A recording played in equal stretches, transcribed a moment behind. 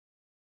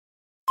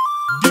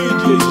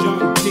DJ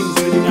Sean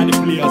Kingston in the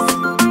place.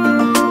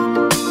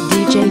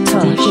 DJ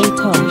TOSH.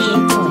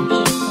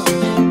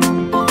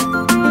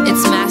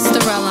 It's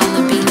Masterell on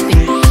the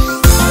beat.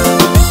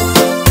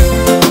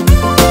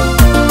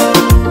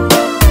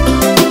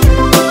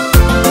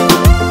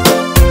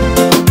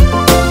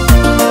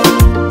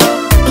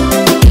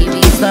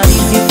 It's not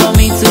easy for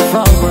me to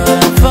fall, but I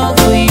fall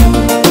for you.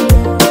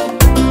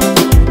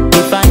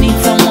 If I need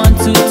someone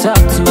to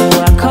talk to,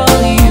 I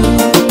call you.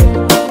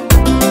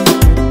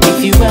 If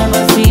you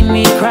ever see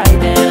me cry,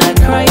 then I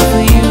cry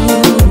for you,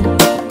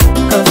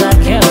 'cause I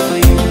care for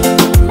you.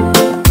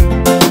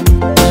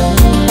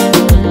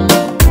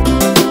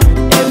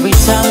 Every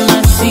time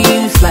I see you,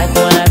 it's like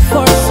when I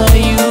first saw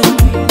you.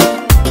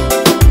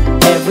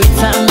 Every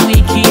time we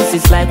kiss,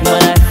 it's like when